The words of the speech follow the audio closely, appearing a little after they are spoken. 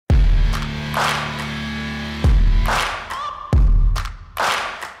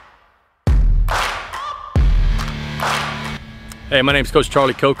Hey, my name is Coach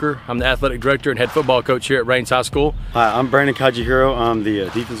Charlie Coker. I'm the athletic director and head football coach here at Raines High School. Hi, I'm Brandon Kajihiro. I'm the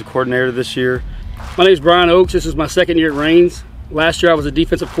defensive coordinator this year. My name is Brian Oakes. This is my second year at Raines. Last year I was a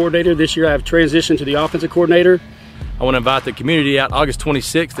defensive coordinator. This year I have transitioned to the offensive coordinator. I want to invite the community out August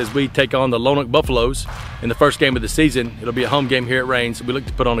 26th as we take on the Lonoke Buffaloes in the first game of the season. It'll be a home game here at Raines. We look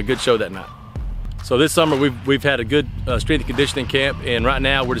to put on a good show that night. So this summer we've had a good strength and conditioning camp, and right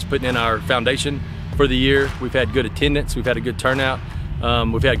now we're just putting in our foundation for the year. We've had good attendance, we've had a good turnout,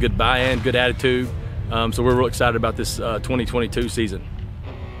 we've had good buy-in, good attitude, so we're real excited about this 2022 season.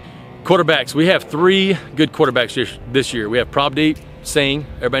 Quarterbacks, we have three good quarterbacks this year. We have Prabdeep Singh.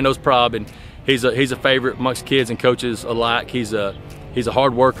 Everybody knows Prab, and he's a favorite amongst kids and coaches alike. He's a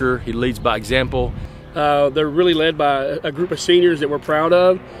hard worker. He leads by example. They're really led by a group of seniors that we're proud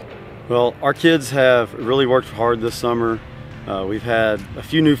of. Well, our kids have really worked hard this summer. We've had a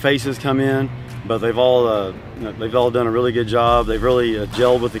few new faces come in, but they've all done a really good job. They've really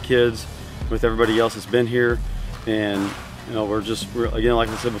gelled with the kids, with everybody else that's been here, and we're again, like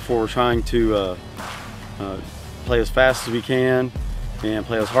I said before, we're trying to play as fast as we can and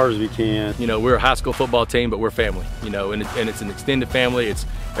play as hard as we can. We're a high school football team, but we're family. And it's an extended family. It's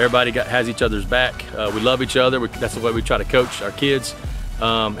everybody has each other's back. We love each other. That's the way we try to coach our kids.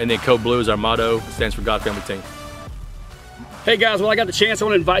 And then Code Blue is our motto. It stands for God Family Team. Hey guys, well, I got the chance. I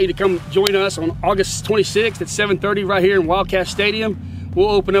want to invite you to come join us on August 26th at 7:30 right here in Wildcat Stadium. We'll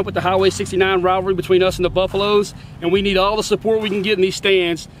open up with the Highway 69 rivalry between us and the Buffaloes, and we need all the support we can get in these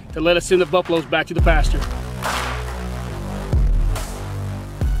stands to let us send the Buffaloes back to the pasture.